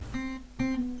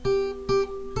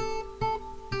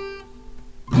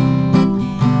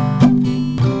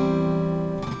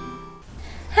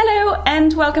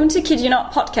welcome to Kid You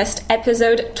Not podcast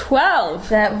episode 12.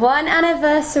 The 1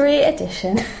 anniversary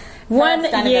edition.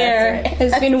 1 year.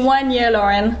 It's been 1 year,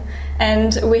 Lauren.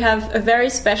 And we have a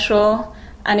very special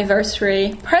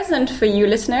anniversary present for you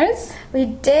listeners. We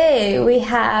do. We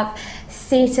have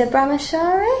Sita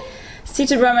Brahmachari.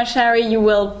 Sita Brahmachari, you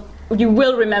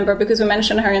will remember because we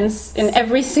mention her in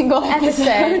every single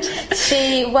episode.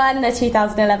 She won the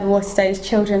 2011 Waterstones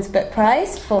Children's Book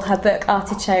Prize for her book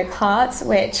Artichoke Hearts,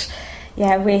 which, we've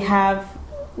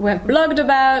blogged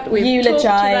about, we've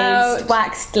eulogised,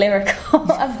 waxed lyrical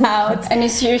about. And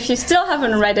if you still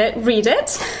haven't read it, read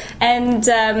it. And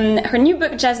her new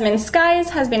book, Jasmine Skies,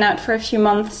 has been out for a few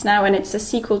months now, and it's a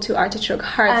sequel to Artichoke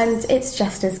Hearts. And it's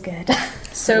just as good.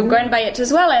 So go and buy it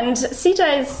as well. And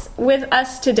Sita is with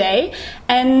us today,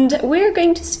 and we're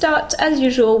going to start, as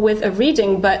usual, with a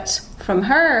reading, but from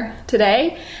her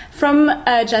today, from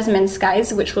Jasmine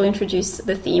Skies, which will introduce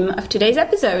the theme of today's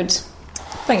episode.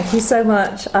 Thank you so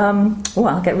much.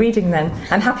 I'll get reading then.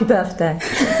 And happy birthday.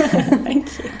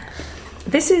 Thank you.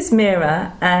 This is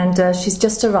Meera, and she's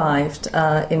just arrived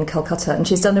in Calcutta, and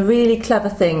she's done a really clever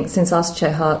thing since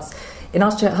Artichoke Hearts. In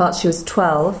Artichoke Hearts she was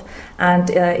 12, and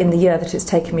in the year that it's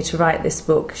taken me to write this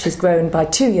book, she's grown by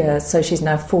 2 years, so she's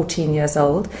now 14 years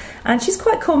old. And she's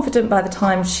quite confident by the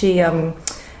time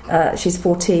she's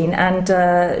 14,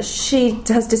 and she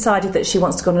has decided that she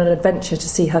wants to go on an adventure to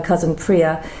see her cousin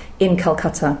Priya in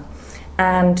Calcutta.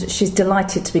 And she's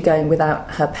delighted to be going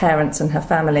without her parents and her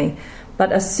family.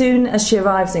 But as soon as she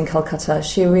arrives in Calcutta,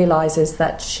 she realises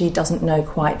that she doesn't know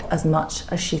quite as much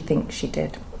as she thinks she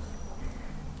did.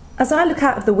 As I look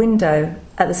out of the window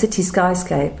at the city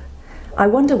skyscape, I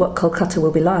wonder what Kolkata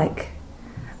will be like.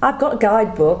 I've got a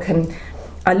guidebook and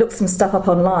I looked some stuff up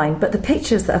online, but the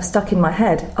pictures that have stuck in my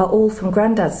head are all from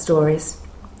Grandad's stories.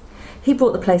 He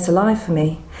brought the place alive for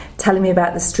me, telling me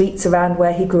about the streets around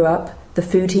where he grew up, the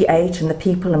food he ate and the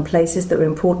people and places that were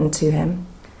important to him.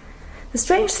 The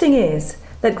strange thing is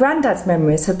that Grandad's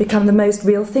memories have become the most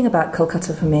real thing about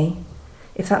Kolkata for me,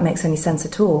 if that makes any sense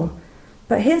at all.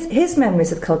 But his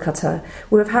memories of Kolkata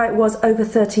were of how it was over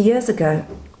 30 years ago.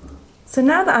 So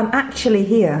now that I'm actually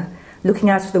here,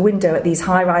 looking out of the window at these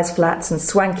high-rise flats and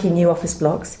swanky new office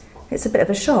blocks, it's a bit of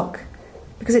a shock,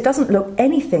 because it doesn't look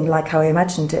anything like how I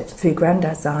imagined it through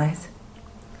Grandad's eyes.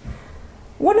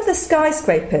 One of the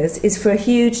skyscrapers is for a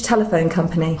huge telephone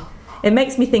company. It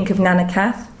makes me think of Nana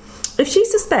Kath. If she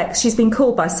suspects she's been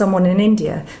called by someone in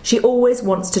India, she always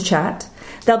wants to chat.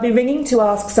 They'll be ringing to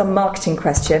ask some marketing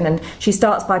question, and she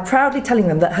starts by proudly telling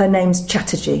them that her name's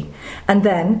Chatterjee. And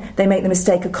then they make the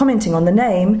mistake of commenting on the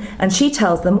name, and she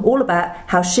tells them all about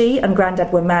how she and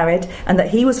Grandad were married and that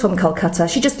he was from Kolkata.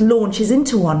 She just launches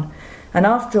into one. And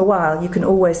after a while, you can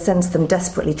always sense them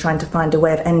desperately trying to find a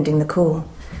way of ending the call.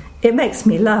 It makes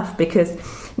me laugh because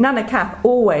Nana Kath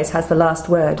always has the last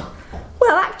word.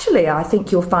 Well, actually, I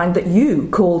think you'll find that you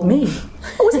called me.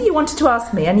 What was it you wanted to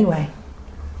ask me anyway?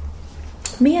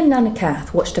 Me and Nana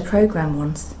Kath watched a programme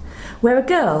once where a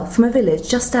girl from a village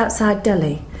just outside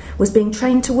Delhi was being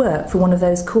trained to work for one of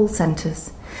those call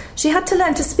centres. She had to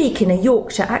learn to speak in a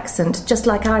Yorkshire accent, just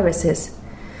like Iris's.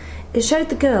 It showed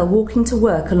the girl walking to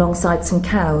work alongside some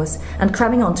cows and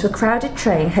cramming onto a crowded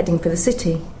train heading for the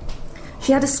city.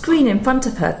 She had a screen in front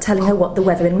of her telling her what the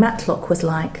weather in Matlock was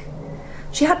like.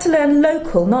 She had to learn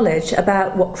local knowledge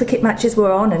about what cricket matches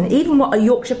were on and even what a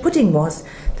Yorkshire pudding was,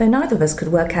 though neither of us could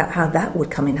work out how that would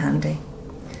come in handy.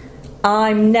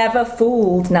 I'm never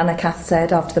fooled, Nana Kath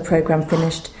said after the programme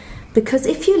finished, because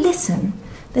if you listen,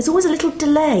 there's always a little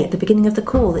delay at the beginning of the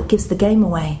call that gives the game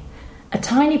away. A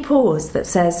tiny pause that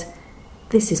says,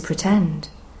 this is pretend.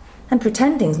 And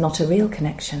pretending's not a real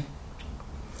connection.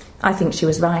 I think she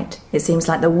was right. It seems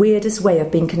like the weirdest way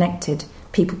of being connected,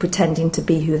 people pretending to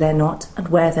be who they're not and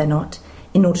where they're not,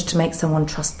 in order to make someone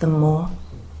trust them more.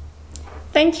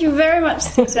 Thank you very much,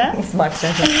 Sita. It's my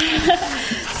pleasure.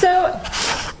 So,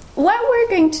 what we're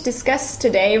going to discuss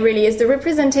today really is the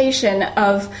representation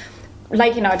of,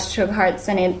 like in Artichoke Hearts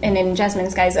and in Jasmine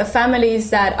Skies, of families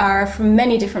that are from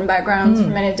many different backgrounds,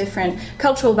 from many different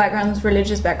cultural backgrounds,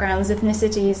 religious backgrounds,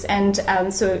 ethnicities,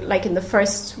 and so like in the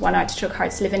first one, Artichoke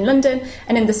Hearts live in London,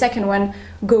 and in the second one,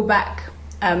 go back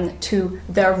to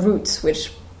their roots,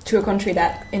 which to a country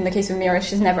that, in the case of Meera,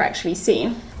 she's never actually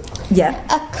seen. Yeah.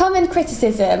 A common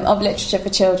criticism of literature for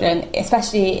children,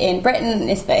 especially in Britain,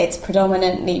 is that it's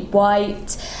predominantly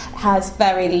white, has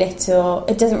very little,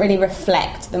 it doesn't really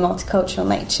reflect the multicultural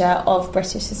nature of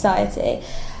British society.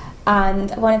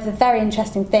 And one of the very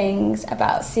interesting things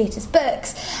about Sita's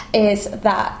books is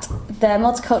that the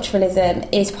multiculturalism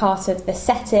is part of the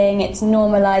setting, it's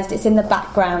normalised, it's in the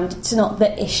background, it's not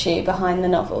the issue behind the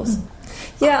novels.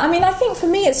 Yeah, I mean, I think for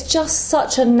me it's just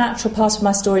such a natural part of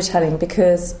my storytelling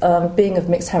because being of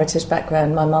mixed heritage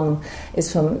background, my mum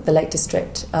is from the Lake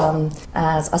District,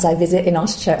 as I visit in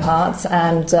Artichoke Hearts,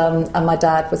 and my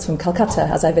dad was from Calcutta,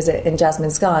 as I visit in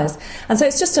Jasmine Skies. And so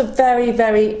it's just a very,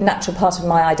 very natural part of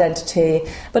my identity.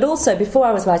 But also, before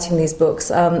I was writing these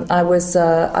books, I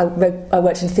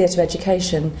worked in theatre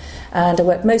education, and I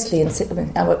worked mostly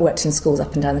I worked in schools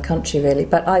up and down the country, really.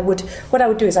 But what I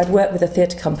would do is I'd work with a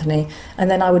theatre company,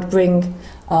 and then I would bring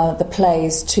the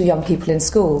plays to young people in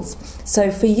schools.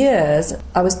 So for years,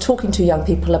 I was talking to young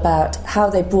people about how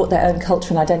they brought their own culture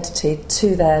and identity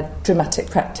to their dramatic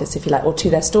practice, if you like, or to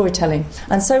their storytelling.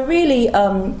 And so really,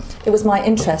 it was my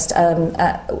interest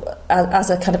as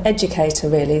a kind of educator,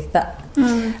 really,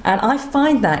 and I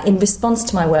find that in response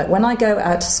to my work, when I go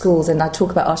out to schools and I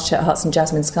talk about Artichoke Hearts and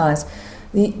Jasmine Skies,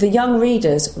 the young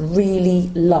readers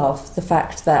really love the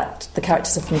fact that the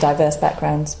characters are from diverse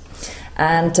backgrounds.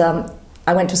 And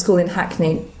I went to a school in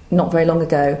Hackney not very long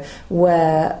ago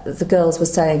where the girls were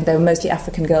saying, they were mostly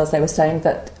African girls, they were saying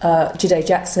that Jide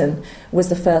Jackson was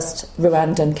the first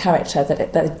Rwandan character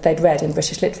that they'd read in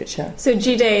British literature. So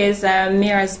Jide is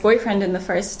Mira's boyfriend in the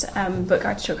first book,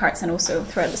 Artichoke Hearts, and also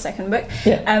throughout the second book.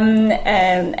 Yeah.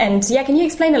 Can you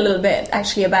explain a little bit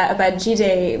actually about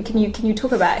Jide? Can you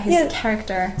talk about his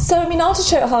character? So I mean,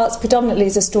 Artichoke Hearts predominantly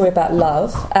is a story about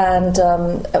love, and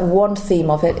one theme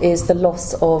of it is the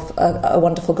loss of a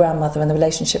wonderful grandmother and the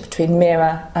relationship between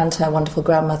Mira and her wonderful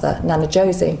grandmother, Nana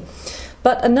Josie.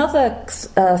 But another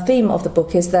theme of the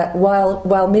book is that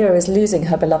while Mira is losing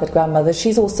her beloved grandmother,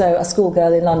 she's also a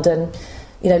schoolgirl in London,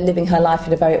 living her life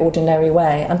in a very ordinary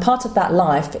way. And part of that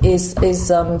life is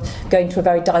going to a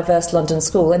very diverse London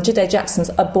school. And Jide Jackson's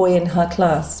a boy in her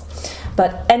class.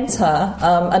 But enter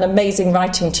an amazing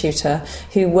writing tutor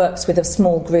who works with a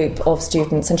small group of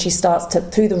students, and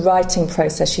through the writing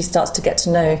process, she starts to get to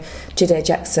know Jide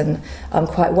Jackson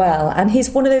quite well. And he's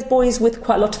one of those boys with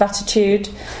quite a lot of attitude.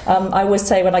 I always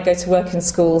say when I go to work in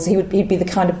schools, he'd be the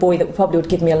kind of boy that probably would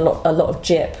give me a lot of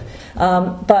jip.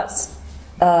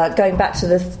 Going back to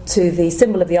the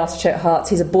symbol of the Artichoke Hearts,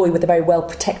 he's a boy with a very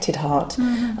well-protected heart,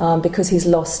 because he's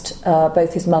lost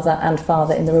both his mother and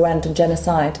father in the Rwandan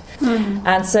genocide.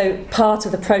 And so part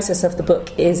of the process of the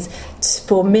book is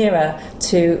for Mira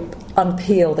to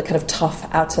unpeel the kind of tough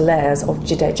outer layers of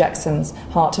Jide Jackson's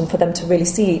heart, and for them to really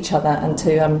see each other and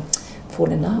to fall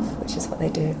in love, which is what they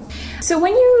do. So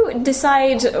when you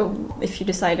decide, if you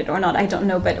decided or not, I don't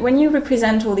know, but when you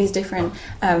represent all these different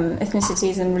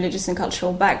ethnicities and religious and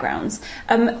cultural backgrounds,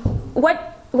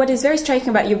 what is very striking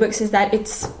about your books is that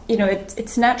it's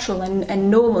natural and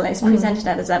normal. It's presented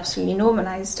as absolutely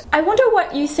normalized. I wonder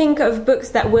what you think of books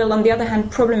that will, on the other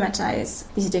hand, problematize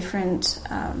these different,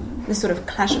 the sort of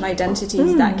clash of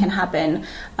identities that can happen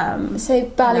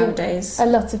nowadays. A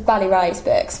lot of Bali Rai's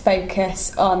books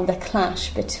focus on the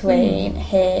clash between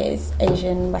his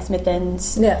Asian West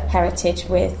Midlands heritage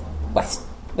with Western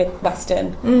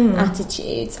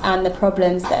attitudes, and the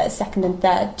problems that second and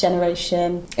third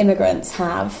generation immigrants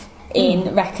have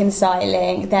in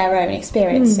reconciling their own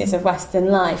experiences of Western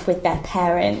life with their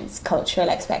parents' cultural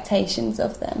expectations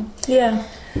of them. Yeah,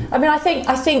 I mean, I think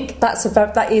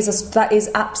that is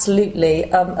absolutely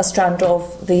a strand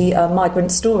of the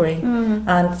migrant story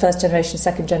and first generation,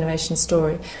 second generation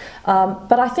story.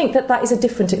 But I think that is a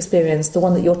different experience, the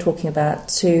one that you're talking about,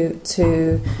 to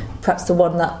perhaps the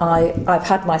one that I've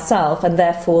had myself, and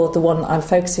therefore the one I'm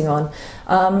focusing on.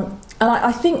 And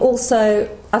I think also,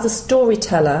 as a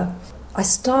storyteller, I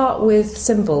start with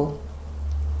symbol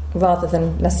rather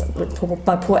than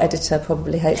my poor editor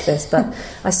probably hates this, but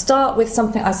I start with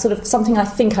something I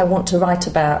think I want to write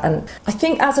about, and I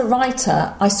think as a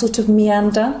writer I sort of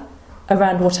meander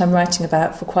around what I'm writing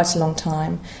about for quite a long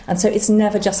time, and so it's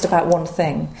never just about one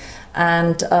thing.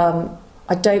 And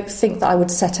I don't think that I would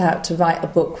set out to write a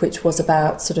book which was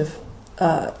about sort of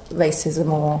racism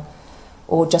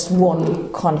or just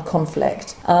one kind of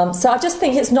conflict. So I just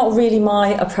think it's not really my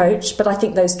approach, but I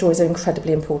think those stories are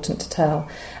incredibly important to tell.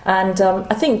 And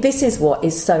I think this is what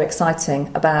is so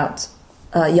exciting about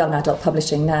young adult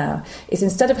publishing now, is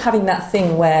instead of having that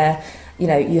thing where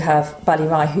you have Bali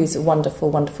Rai, who's a wonderful,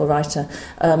 wonderful writer,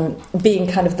 being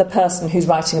kind of the person who's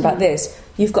writing about this.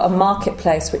 You've got a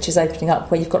marketplace which is opening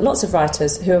up where you've got lots of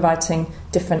writers who are writing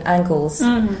different angles.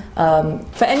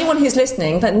 For anyone who's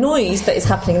listening, that noise that is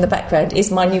happening in the background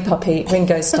is my new puppy,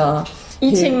 Ringo Starr.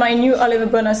 Eating my new Oliver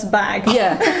Bonas bag.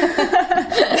 Yeah.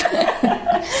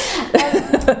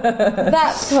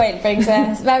 That point brings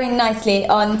us very nicely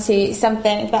on to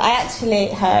something that I actually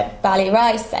heard Bali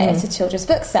Rai say at a Children's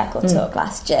Book Circle talk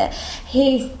last year.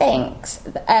 He thinks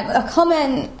a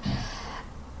common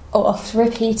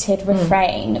oft-repeated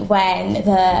refrain when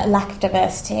the lack of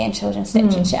diversity in children's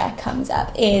literature comes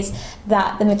up is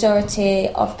that the majority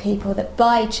of people that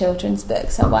buy children's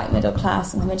books are white middle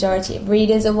class, and the majority of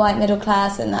readers are white middle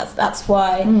class, and that's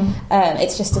why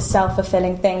it's just a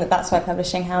self-fulfilling thing, that's why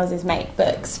publishing houses make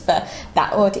books for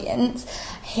that audience.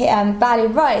 Bally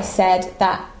Rice said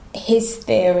that his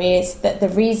theory is that the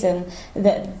reason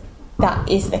that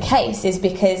is the case is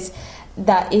because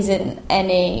there isn't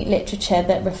any literature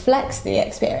that reflects the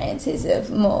experiences of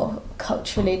more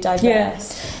culturally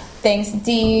diverse things.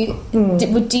 Do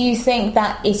you think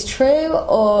that is true,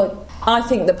 or? I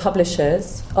think that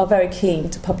publishers are very keen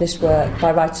to publish work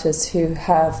by writers who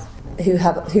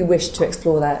wish to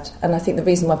explore that, and I think the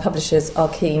reason why publishers are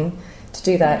keen to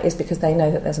do that is because they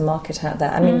know that there's a market out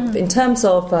there. I mean, in terms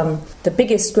of the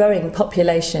biggest growing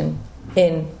population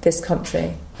in this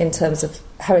country, in terms of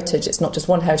heritage, it's not just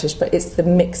one heritage, but it's the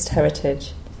mixed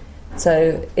heritage.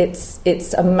 So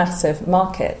it's a massive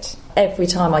market. Every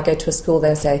time I go to a school,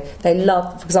 they say they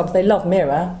love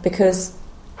Mira because,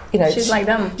 you know, she's like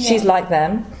them. She's like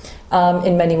them.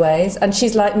 In many ways, and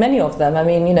she's like many of them. I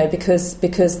mean, you know, because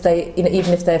they, you know,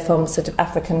 even if they're from sort of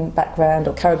African background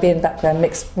or Caribbean background,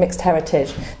 mixed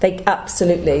heritage, they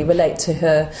absolutely relate to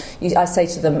her. I say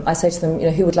to them, you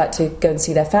know, who would like to go and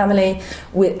see their family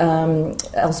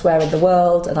elsewhere in the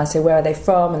world? And I say, where are they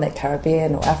from? And they're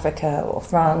Caribbean or Africa or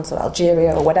France or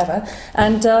Algeria or whatever.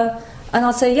 And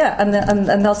I'll say, yeah,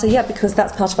 and they'll say, yeah, because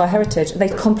that's part of our heritage. They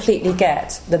completely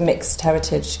get the mixed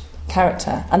heritage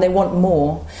character, and they want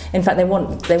more. In fact, they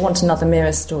want another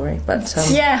Mira story. But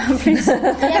please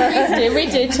do. We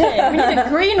do too. We need a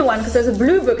green one because there's a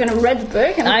blue book and a red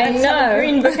book, and a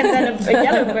green book and then a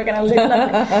yellow book, and a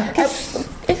lovely.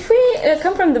 If we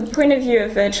come from the point of view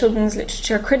of children's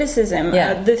literature criticism,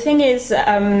 the thing is,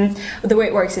 the way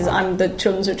it works is I'm the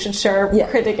children's literature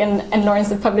critic and Lauren's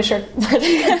the publisher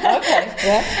critic. Okay,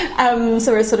 yeah.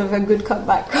 So we're sort of a good cop,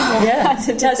 bad cop. Yeah, that's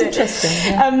interesting.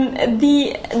 Yeah.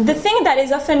 The thing that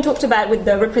is often talked about with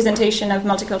the representation of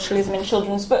multiculturalism in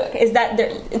children's book is that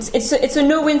it's a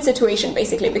no-win situation,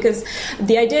 basically, because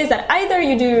the idea is that either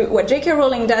you do what J.K.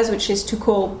 Rowling does, which is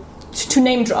to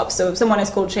name drop. So someone is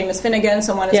called Seamus Finnegan,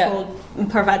 someone is called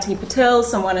Parvati Patil,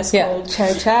 someone is called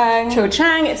Cho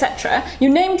Chang, etc. You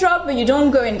name drop, but you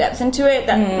don't go in depth into it.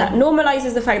 That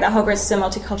normalizes the fact that Hogwarts is a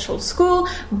multicultural school,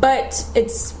 but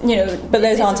it's, you know, but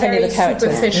those aren't any of the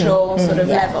characters. Superficial sort of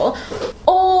level.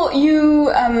 Or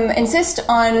you insist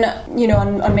on, you know,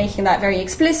 on making that very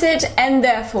explicit, and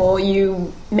therefore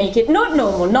you make it not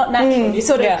normal, not natural.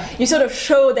 You sort of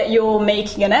show that you're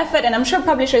making an effort, and I'm sure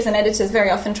publishers and editors very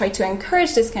often try to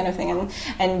encourage this kind of thing,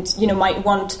 and you know, might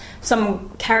want some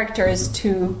characters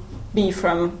to be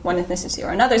from one ethnicity or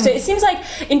another. So it seems like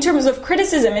in terms of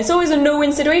criticism, it's always a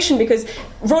no-win situation, because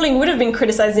Rowling would have been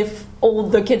criticized if all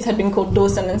the kids had been called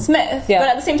Dawson and Smith, but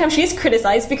at the same time she's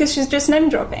criticized because she's just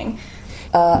name-dropping.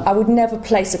 I would never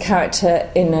place a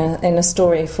character in a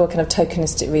story for a kind of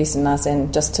tokenistic reason, as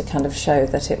in just to kind of show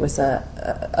that it was a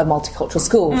multicultural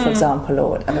school, for example, or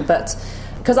whatever. But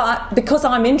because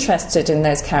I'm interested in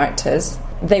those characters,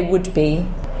 they would be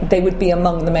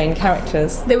among the main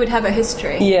characters. They would have a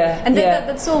history. And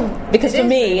that's all. Because for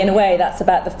me, in a way, that's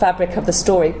about the fabric of the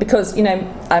story. Because, you know,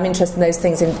 I'm interested in those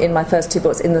things in my first two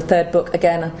books. In the third book,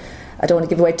 again, I don't want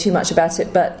to give away too much about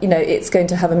it, but, you know, it's going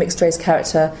to have a mixed race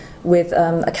character with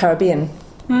a Caribbean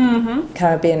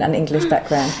and English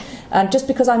background. And just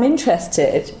because I'm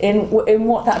interested in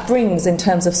what that brings in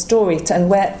terms of story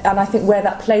and I think where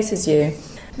that places you.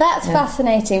 That's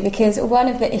fascinating, because one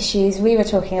of the issues we were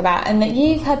talking about, and that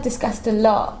you've had discussed a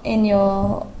lot in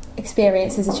your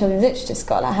experience as a children's literature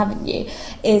scholar, haven't you,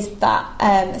 is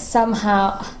that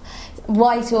somehow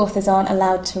white authors aren't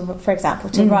allowed to, for example,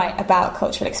 to write about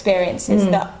cultural experiences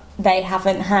that they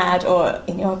haven't had, or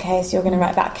in your case you're going to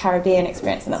write about Caribbean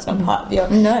experience and that's not part of your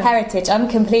heritage. I'm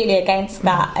completely against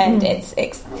that, and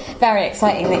it's very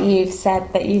exciting that you've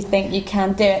said that you think you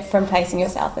can do it from placing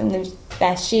yourself in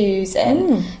their shoes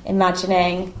and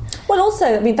imagining. Well, also,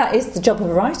 I mean, that is the job of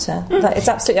a writer. That it's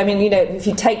absolutely. I mean, you know, if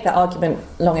you take that argument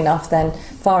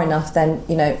far enough, then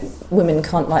you know, women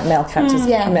can't write male characters.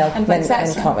 Male men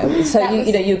can't write. So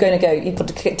you're going to go. You've got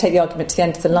to take the argument to the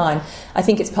end of the line. I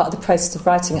think it's part of the process of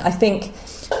writing.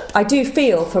 I do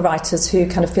feel for writers who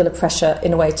kind of feel a pressure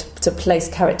in a way to place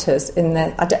characters in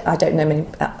their. I don't know many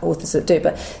authors that do,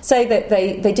 but say that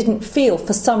they didn't feel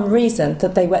for some reason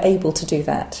that they were able to do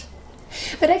that.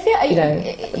 But I feel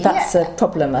that's a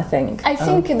problem. I think. I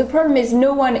think the problem is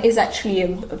no one is actually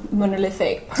a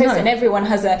monolithic person. No. Everyone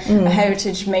has a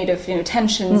heritage made of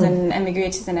tensions and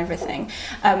ambiguities and everything.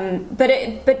 But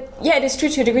it is true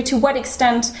to a degree. To what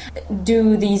extent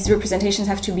do these representations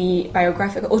have to be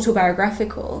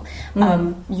autobiographical?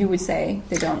 You would say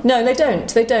they don't. No, they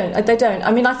don't. They don't.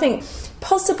 I mean, I think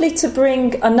possibly to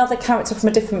bring another character from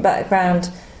a different background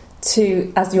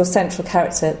as your central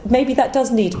character, maybe that does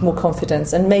need more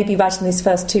confidence, and maybe writing these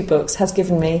first 2 books has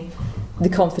given me the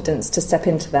confidence to step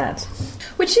into that.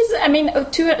 Which is, I mean,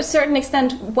 to a certain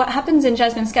extent, what happens in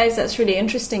Jasmine Skies that's really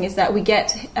interesting is that we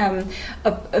get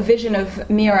a vision of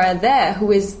Mira there,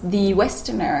 who is the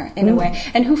Westerner in a way,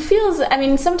 and who feels, I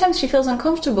mean, sometimes she feels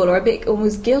uncomfortable or a bit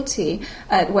almost guilty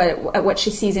at what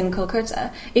she sees in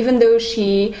Calcutta, even though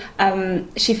she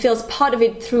feels part of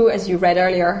it through, as you read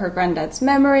earlier, her granddad's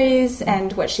memories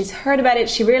and what she's heard about it.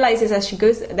 She realizes as she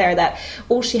goes there that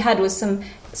all she had was some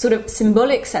sort of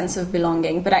symbolic sense of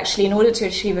belonging, but actually in order to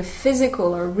achieve a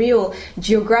physical or real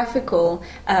geographical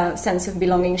sense of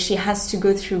belonging, she has to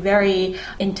go through very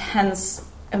intense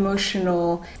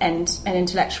emotional and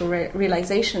intellectual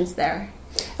realizations there.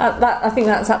 I think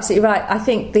that's absolutely right. I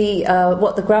think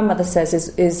what the grandmother says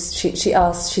is she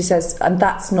says, and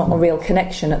that's not a real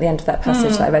connection at the end of that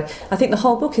passage that I read. I think the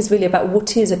whole book is really about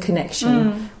what is a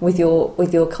connection with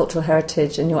your cultural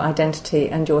heritage and your identity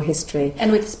and your history.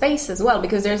 And with space as well,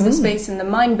 because there's the space in the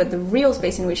mind, but the real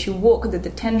space in which you walk, the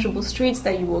tangible streets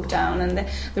that you walk down, and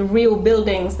the real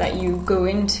buildings that you go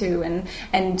into, and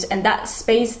that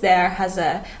space there has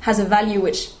a value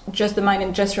which just the mind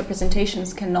and just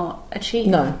representations cannot achieve.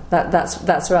 No,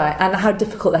 that's right, and how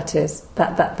difficult that is,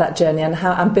 that journey, and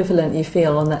how ambivalent you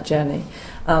feel on that journey,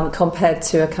 compared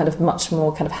to a kind of much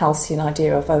more kind of halcyon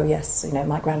idea of, oh yes,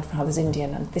 my grandfather's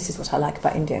Indian, and this is what I like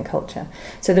about Indian culture.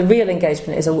 So the real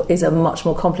engagement is a much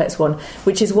more complex one,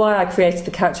 which is why I created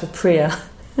the character of Priya.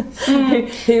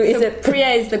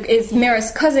 Priya is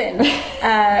Mira's cousin,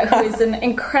 who is an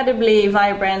incredibly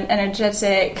vibrant,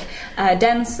 energetic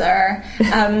dancer,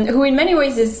 who in many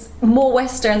ways is more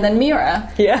Western than Mira,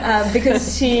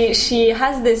 because she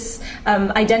has this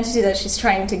identity that she's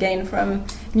trying to gain from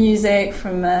music,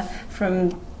 from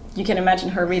you can imagine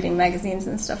her reading magazines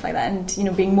and stuff like that, and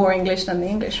being more English than the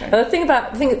English. Right? The thing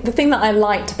that I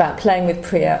liked about playing with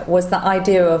Priya was the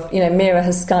idea of Mira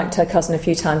has Skyped her cousin a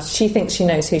few times. She thinks she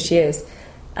knows who she is,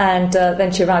 and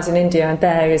then she arrives in India, and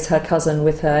there is her cousin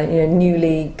with her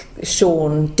newly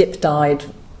shorn, dip-dyed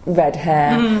red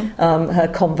hair, her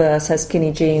Converse, her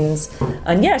skinny jeans,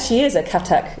 and she is a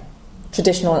Kathak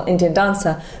traditional Indian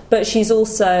dancer, but she's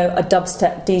also a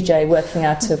dubstep DJ working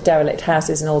out of derelict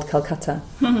houses in old Calcutta.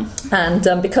 And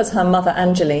because her mother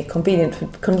Anjali,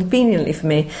 conveniently for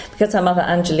me, because her mother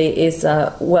Anjali is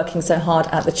working so hard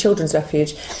at the children's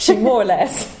refuge, she more or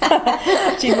less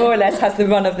has the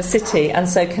run of the city, and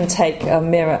so can take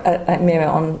Mira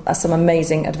on some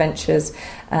amazing adventures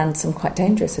and some quite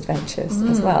dangerous adventures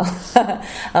as well.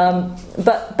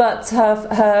 But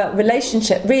her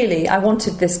relationship, really, I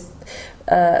wanted to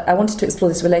explore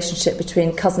this relationship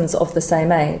between cousins of the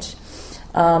same age,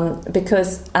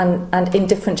 because and in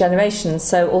different generations.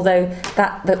 So although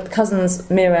the cousins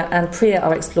Mira and Priya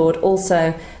are explored,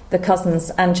 also the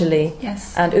cousins Anjali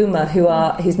and Uma,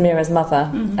 who's Mira's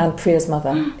mother and Priya's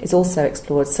mother, is also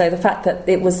explored. So the fact that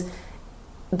it was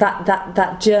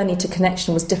that journey to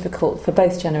connection was difficult for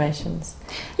both generations.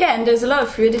 Yeah, and there's a lot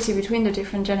of fluidity between the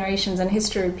different generations, and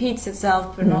history repeats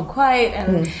itself, but not quite.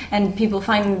 And people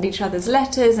find each other's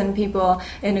letters, and people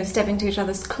step into each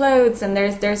other's clothes, and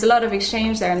there's a lot of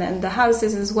exchange there, and the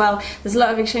houses as well. There's a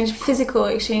lot of physical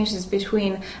exchanges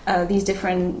between these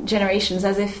different generations,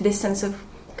 as if this sense of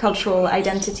cultural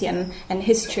identity and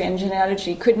history and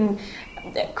genealogy couldn't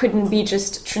be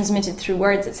just transmitted through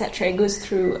words, etc. It goes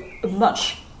through a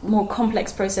much more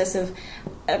complex process of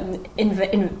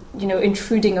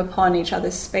intruding upon each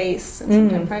other's space and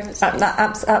sometimes private space.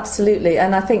 Absolutely,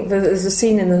 and I think there's a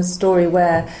scene in the story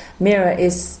where Mira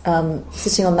is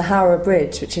sitting on the Howrah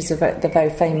Bridge, which is the very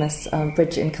famous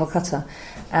bridge in Calcutta,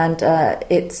 and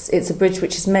it's a bridge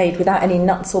which is made without any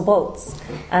nuts or bolts,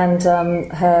 and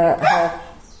her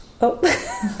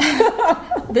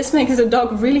This makes the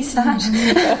dog really sad.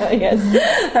 Yes,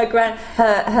 her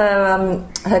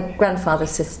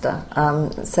grandfather's sister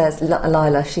says,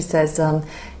 Lila. She says,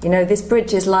 this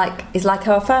bridge is like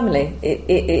our family. It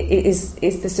is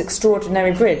this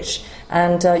extraordinary bridge,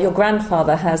 and your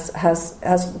grandfather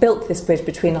has built this bridge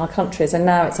between our countries, and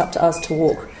now it's up to us to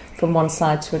walk from one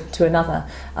side to another.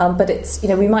 But it's,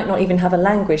 we might not even have a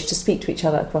language to speak to each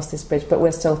other across this bridge, but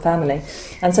we're still family.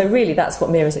 And so really that's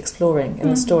what Mira's exploring in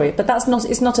the story. But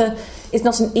it's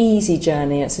not an easy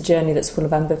journey. It's a journey that's full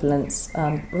of ambivalence,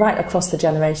 right across the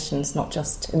generations, not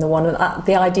just in the one.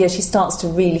 The idea, she starts to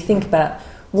really think about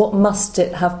what must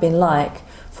it have been like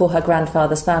for her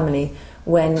grandfather's family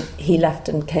when he left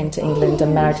and came to England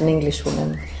and married an English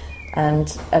woman. And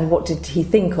what did he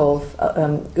think of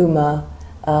Uma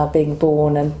being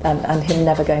born and him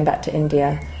never going back to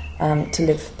India to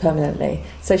live permanently.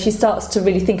 So she starts to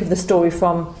really think of the story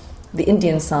from the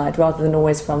Indian side rather than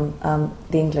always from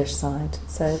the English side.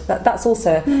 So that's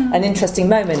also an interesting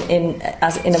moment in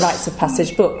a rites of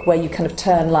passage book, where you kind of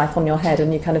turn life on your head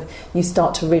and you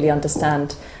start to really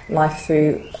understand life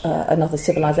through another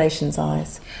civilization's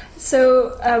eyes.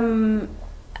 So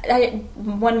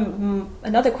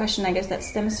another question, I guess, that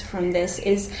stems from this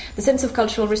is the sense of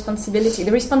cultural responsibility,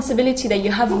 the responsibility that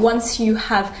you have once you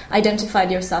have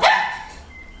identified yourself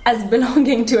as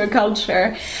belonging to a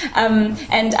culture.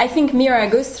 And I think Mira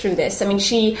goes through this. I mean,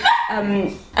 she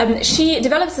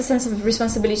develops a sense of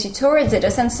responsibility towards it,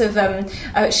 a sense of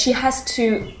she has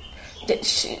to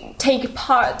take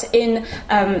part in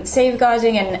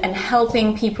safeguarding and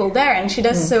helping people there, and she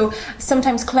does so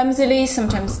sometimes clumsily,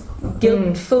 sometimes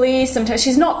guiltfully, sometimes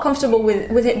she's not comfortable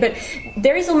with it, but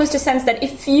there is almost a sense that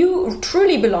if you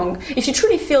truly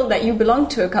feel that you belong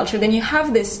to a culture, then you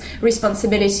have this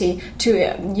responsibility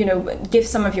to give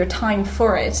some of your time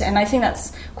for it. And I think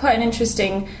that's quite an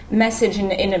interesting message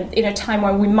in a time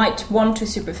where we might want to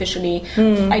superficially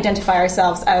identify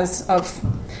ourselves as of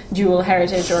dual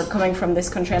heritage or coming from this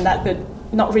country and that, but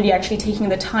not really actually taking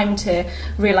the time to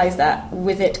realise that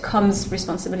with it comes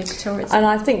responsibility towards it. And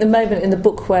I think the moment in the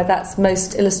book where that's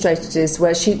most illustrated is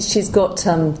where she's got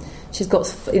 4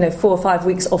 or 5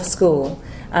 weeks off school,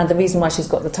 and the reason why she's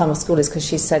got the time off school is because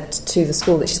she said to the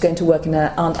school that she's going to work in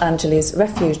her Aunt Angeli's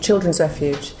refuge, children's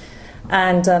refuge.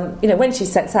 And when she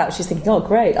sets out, she's thinking, oh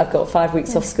great, I've got 5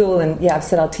 weeks off school, and I've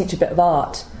said I'll teach a bit of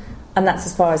art. And that's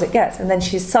as far as it gets. And then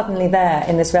she's suddenly there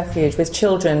in this refuge with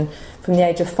children from the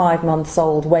age of 5 months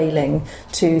old wailing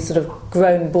to sort of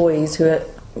grown boys who are,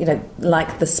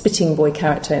 like the Spitting Boy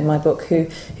character in my book, who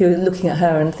are looking at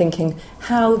her and thinking,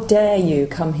 how dare you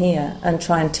come here and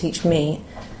try and teach me,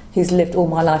 who's lived all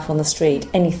my life on the street,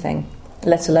 anything,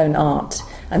 let alone art.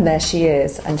 And there she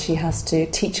is, and she has to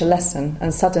teach a lesson.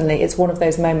 And suddenly it's one of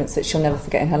those moments that she'll never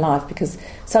forget in her life, because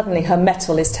suddenly her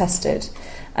mettle is tested.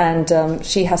 And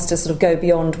she has to sort of go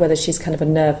beyond whether she's kind of a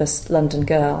nervous London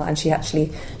girl, and she has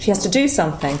to do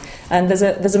something. And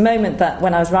there's a moment that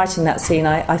when I was writing that scene,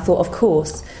 I thought, of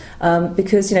course,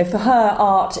 because for her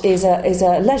art is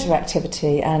a leisure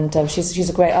activity, and she's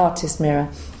a great artist, Mira.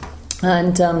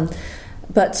 And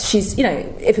but she's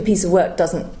if a piece of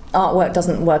artwork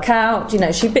doesn't work out,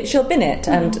 she'll bin it,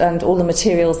 and all the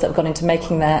materials that have gone into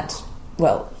making that.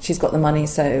 Well, she's got the money,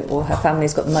 or her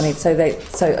family's got the money, so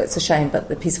it's a shame, but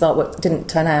the piece of artwork didn't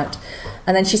turn out.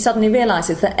 And then she suddenly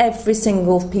realises that every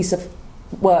single piece of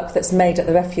work that's made at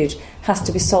the refuge has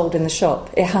to be sold in the shop.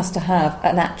 It has to have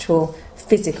an actual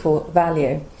physical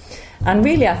value. And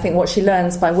really, I think what she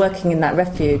learns by working in that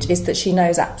refuge is that she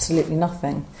knows absolutely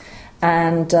nothing.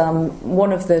 And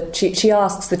she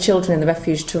asks the children in the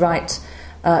refuge to write,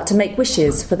 to make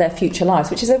wishes for their future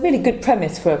lives, which is a really good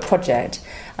premise for a project.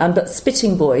 But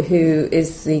Spitting Boy, who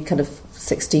is the kind of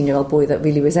 16-year-old boy that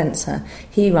really resents her,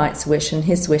 he writes a wish, and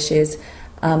his wish is,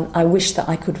 I wish that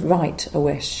I could write a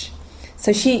wish.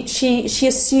 So she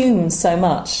assumes so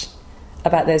much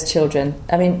about those children.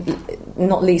 I mean,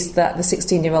 not least that the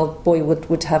 16-year-old boy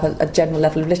would have a general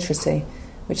level of literacy,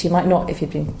 which he might not if he'd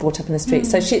been brought up in the street.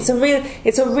 So it's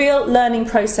a real learning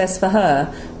process for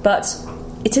her, but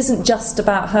it isn't just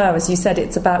about her, as you said,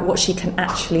 it's about what she can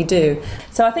actually do.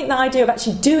 So I think the idea of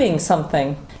actually doing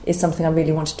something is something I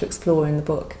really wanted to explore in the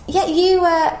book. Yeah, you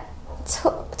were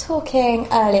talking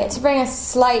earlier, to bring us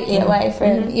slightly away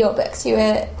from your books, you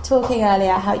were talking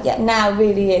earlier how now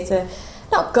really is a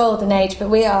not golden age, but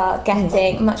we are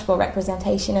getting much more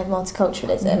representation of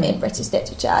multiculturalism in British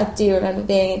literature. I do remember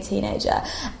being a teenager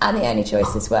and the only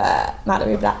choices were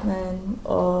Malorie Blackman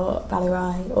or Valerie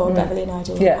Wright or Beverly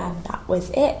Nigel, and that was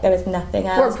it. There was nothing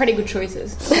else. Were pretty good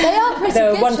choices. They are pretty they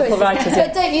were good wonderful choices. writers.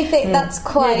 But don't you think that's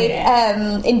quite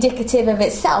indicative of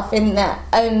itself, in that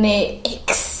only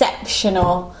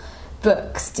exceptional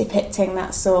books depicting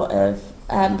that sort of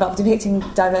depicting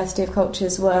diversity of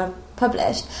cultures were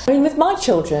published? I mean, with my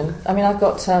children, I've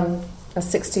got a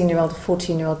 16-year-old, a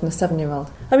 14-year-old and a 7-year-old.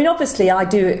 I mean, obviously I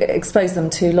do expose them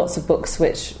to lots of books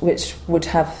which would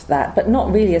have that, but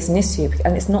not really as an issue,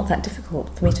 and it's not that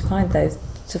difficult for me to find those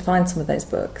to find some of those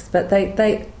books, but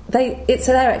they it's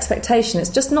their expectation. It's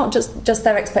just not just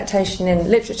their expectation in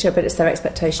literature, but it's their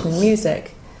expectation in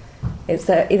music. It's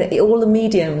all the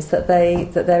mediums that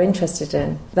they're interested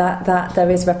in. That there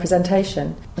is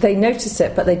representation. They notice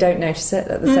it, but they don't notice it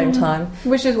at the same time.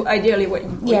 Which is ideally what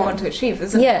you want to achieve,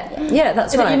 isn't it? Yeah,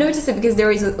 that's right. You notice it because there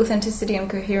is authenticity and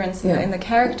coherence in the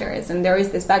characters, and there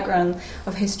is this background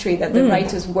of history that the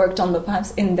writers worked on, but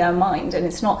perhaps in their mind, and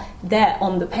it's not there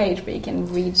on the page, but you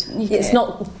can read.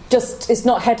 It's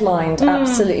not headlined.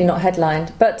 Absolutely not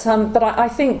headlined. But I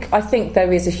think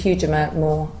there is a huge amount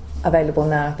more available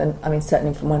now than, I mean,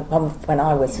 certainly from when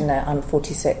I was, I'm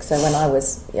 46, so when I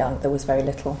was young there was very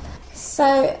little.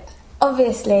 So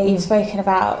obviously you've spoken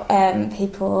about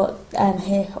people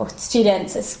or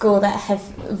students at school that have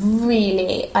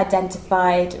really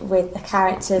identified with the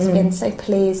characters, been so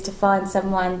pleased to find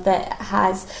someone that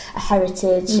has a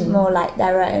heritage more like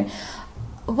their own.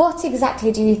 What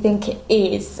exactly do you think it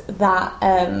is that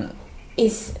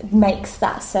makes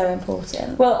that so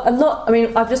important? Well, a lot. I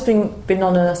mean, I've just been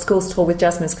on a schools tour with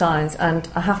Jasmine Skies, and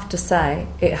I have to say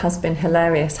it has been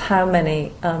hilarious how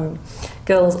many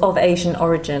girls of Asian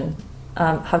origin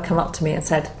have come up to me and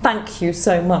said, "Thank you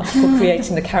so much for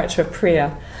creating the character of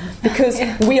Priya," because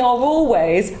we are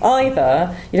always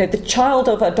either, the child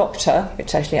of a doctor,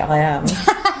 which actually I am,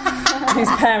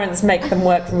 whose parents make them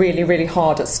work really, really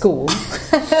hard at school,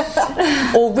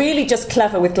 or really just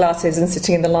clever with glasses and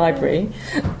sitting in the library,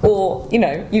 or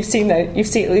you've seen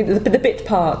the bit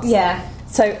parts. Yeah.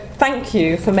 So thank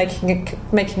you for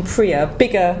making Priya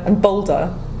bigger and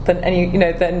bolder than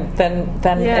anyone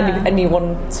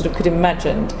sort of could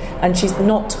imagine, and she's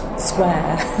not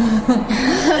square.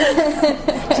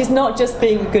 She's not just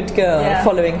being a good girl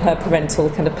following her parental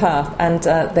kind of path, and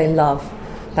they love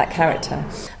that character.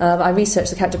 I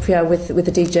researched the character Priya with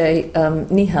the DJ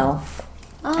Nihal,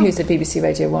 who's a BBC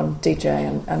Radio 1 DJ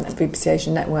and BBC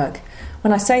Asian Network.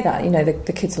 When I say that,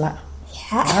 the kids are like,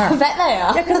 yeah, I bet they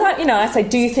are. Yeah, because I say,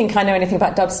 do you think I know anything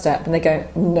about dubstep? And they go,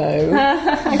 no.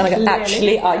 And I go,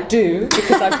 actually, I do,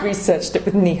 because I've researched it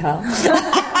with Nihal.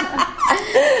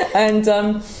 And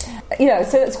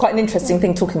so that's quite an interesting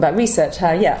thing, talking about research, how,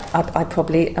 I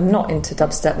probably am not into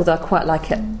dubstep, although I quite like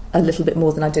it a little bit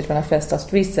more than I did when I first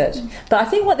started research. But I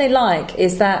think what they like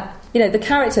is that, the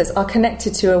characters are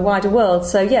connected to a wider world.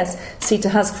 So, yes, Sita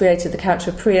has created the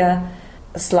character of Priya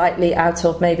slightly out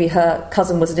of maybe her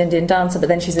cousin was an Indian dancer, but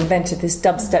then she's invented this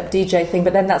dubstep DJ thing,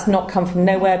 but then that's not come from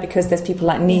nowhere because there's people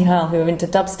like Nihal who are into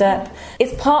dubstep.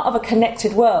 It's part of a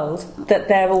connected world that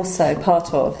they're also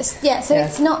part of.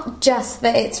 It's not just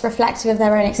that it's reflective of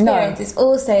their own experience, it's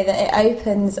also that it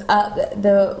opens up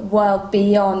the world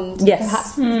beyond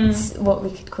perhaps what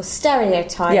we could call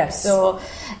stereotypes or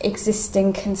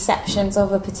existing conceptions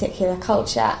of a particular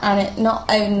culture, and it not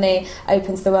only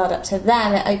opens the world up to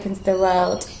them, it opens the world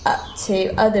up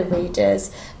to other readers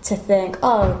to think,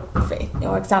 for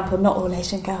example, not all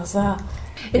Asian girls are.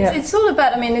 It's all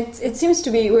about, it seems to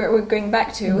be, we're going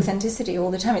back to authenticity all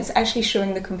the time. It's actually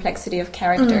showing the complexity of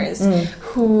characters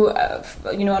who,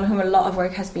 on whom a lot of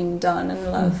work has been done, and a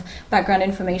lot of background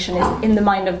information is in the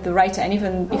mind of the writer, and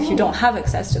even if you don't have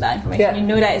access to that information, you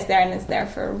know that it's there, and it's there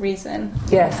for a reason.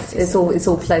 Yes, it's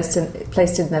all placed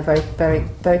in there very, very,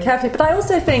 very carefully. But I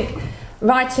also think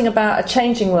writing about a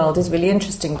changing world is really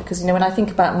interesting because, when I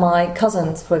think about my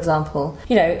cousins, for example,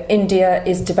 India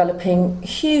is developing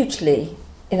hugely,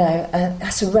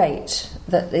 at a rate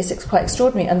that is quite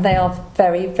extraordinary, and they are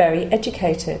very, very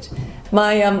educated.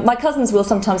 My cousins will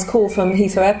sometimes call from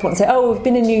Heathrow Airport and say, we've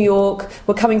been in New York,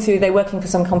 we're coming through, they're working for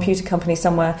some computer company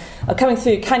somewhere, coming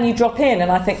through, can you drop in? And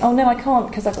I think, no, I can't,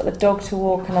 because I've got the dog to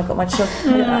walk and I've got my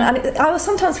children. And I will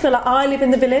sometimes feel like I live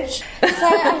in the village. So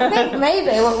I think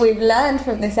maybe what we've learned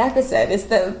from this episode is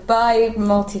that by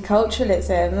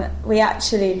multiculturalism, we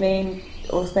actually mean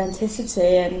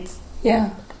authenticity and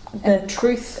and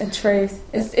truth. And truth.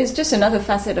 It's just another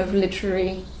facet of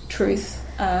literary truth.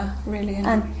 Really,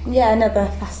 and another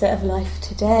facet of life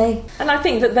today. And I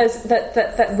think that it's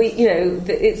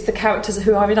the characters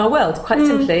who are in our world. Quite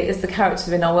simply, it's the characters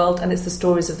in our world, and it's the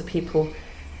stories of the people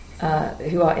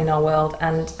who are in our world,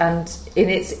 and in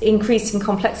its increasing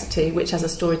complexity, which as a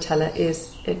storyteller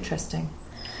is interesting.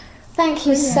 Thank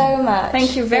you so much.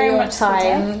 Thank you very much for your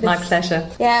time. My pleasure.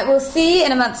 Yeah, we'll see you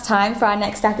in a month's time for our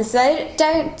next episode.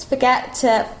 Don't forget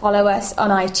to follow us on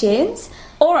iTunes.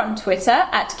 Or on Twitter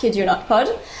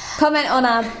 @KidYouNotPod. Comment on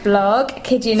our blog,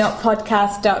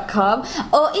 kidyouNotPodcast.com,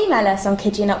 or email us on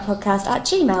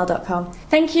kidyouNotPodcast@gmail.com.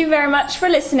 Thank you very much for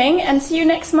listening, and see you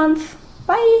next month.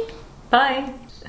 Bye. Bye.